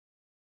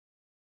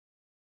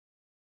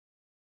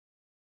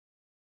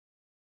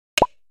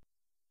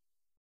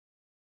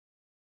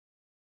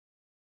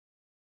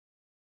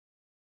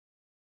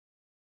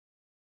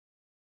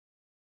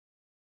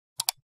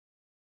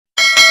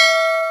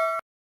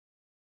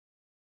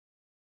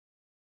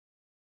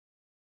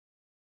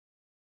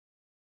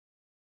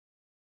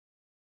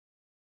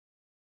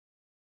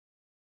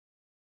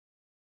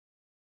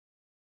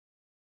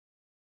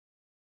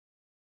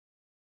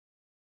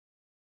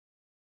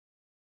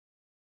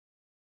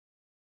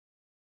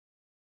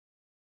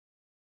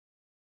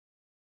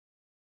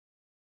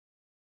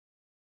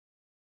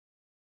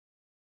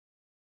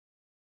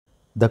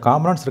The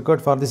components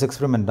required for this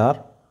experiment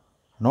are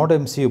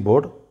NodeMCU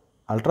board,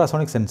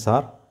 ultrasonic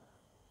sensor,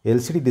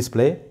 LCD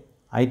display,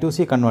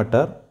 I2C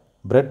converter,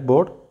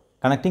 breadboard,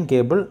 connecting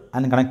cable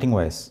and connecting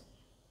wires.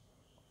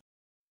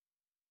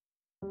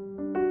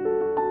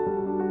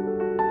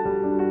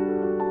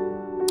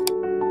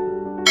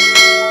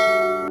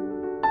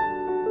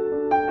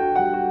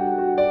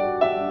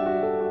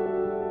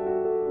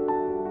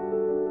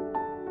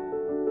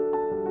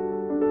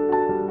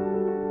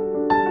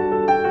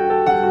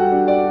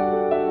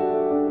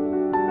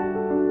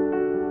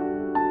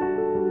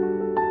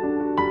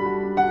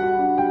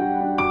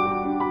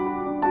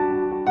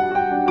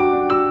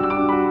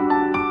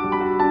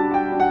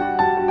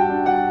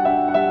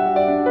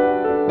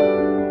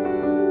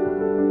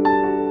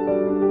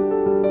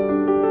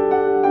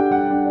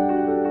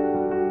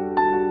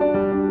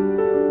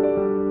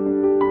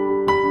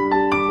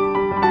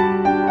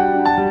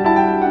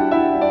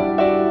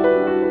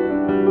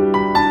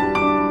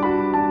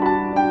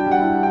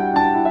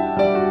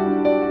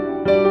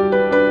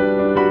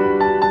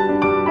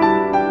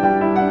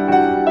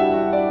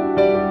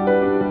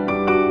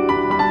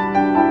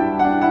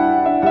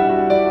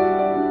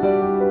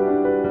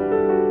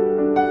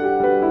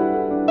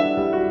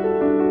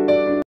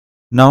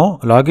 Now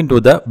log into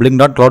the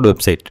blynk.cloud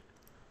website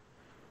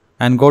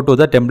and go to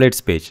the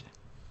templates page,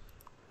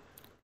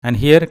 and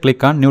here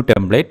click on new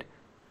template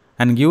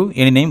and give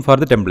any name for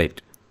the template.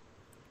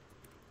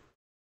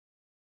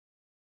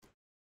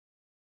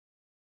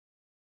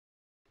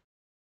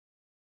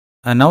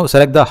 And now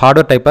select the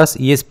hardware type as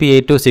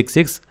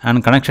ESP8266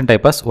 and connection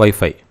type as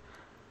Wi-Fi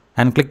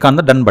and click on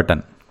the done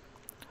button.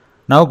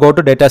 Now go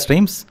to data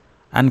streams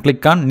and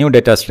click on new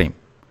data stream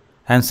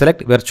and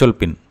select virtual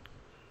pin.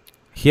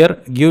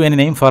 Here give any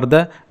name for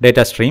the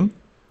data stream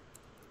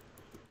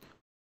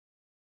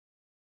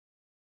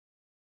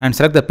and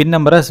select the pin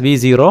number as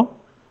V0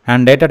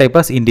 and data type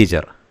as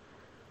integer.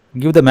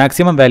 Give the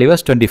maximum value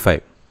as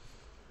 25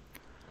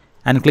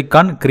 and click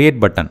on create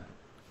button.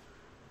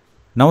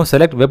 Now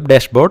select web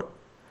dashboard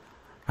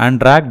and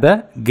drag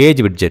the gauge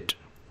widget,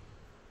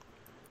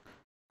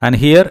 and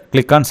here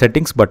click on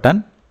settings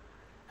button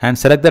and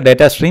select the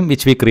data stream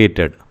which we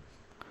created,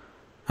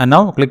 and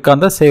now click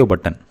on the save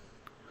button.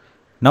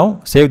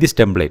 Now save this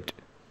template.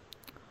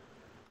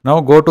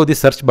 Now go to the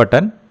search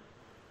button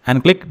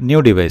and click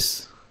new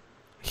device.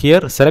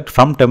 Here select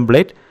from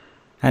template,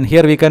 and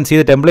here we can see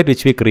the template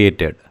which we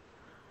created,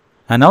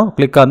 and now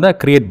click on the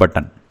create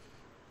button.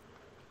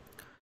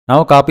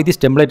 Now copy this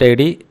template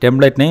ID,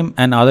 template name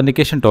and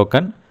authentication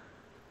token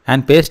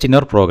and paste in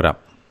your program,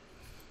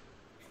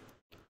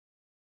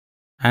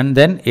 and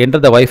then enter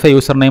the Wi-Fi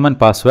username and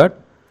password,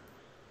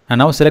 and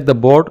now select the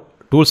board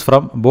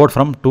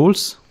from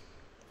tools,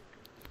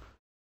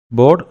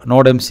 board,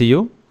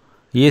 NodeMCU,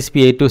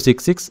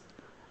 ESP8266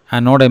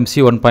 and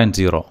NodeMCU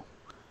 1.0,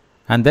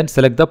 and then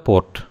select the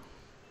port,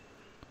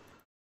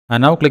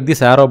 and now click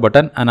this arrow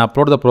button and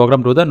upload the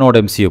program to the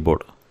NodeMCU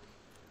board.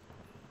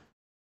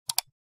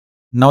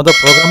 Now the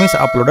program is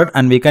uploaded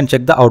and we can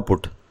check the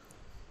output.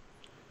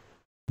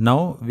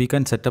 Now we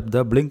can set up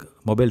the Blynk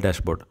mobile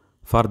dashboard.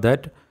 For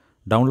that,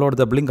 download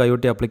the Blynk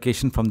IoT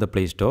application from the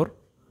Play Store.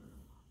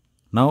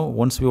 Now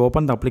once we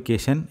open the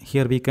application,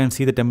 here we can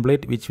see the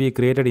template which we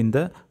created in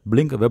the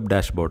Blynk web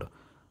dashboard.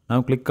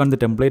 Now click on the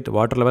template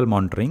water level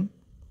monitoring,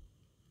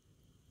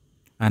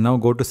 and now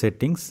go to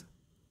settings,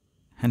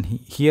 and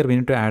here we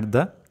need to add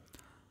the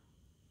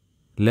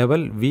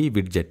level V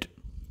widget.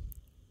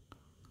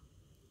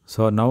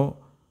 So now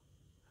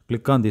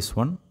click on this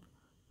one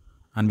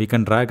and we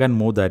can drag and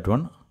move that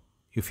one.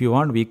 If you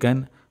want, we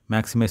can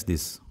maximize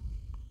this.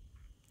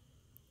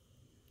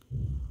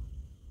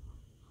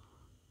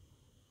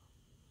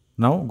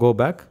 Now go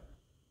back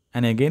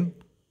and again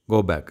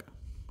go back.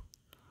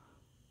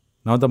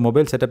 Now the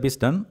mobile setup is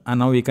done, and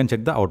now we can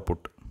check the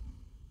output.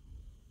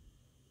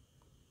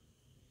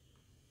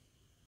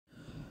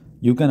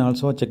 You can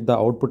also check the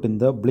output in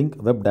the Blynk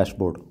web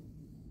dashboard.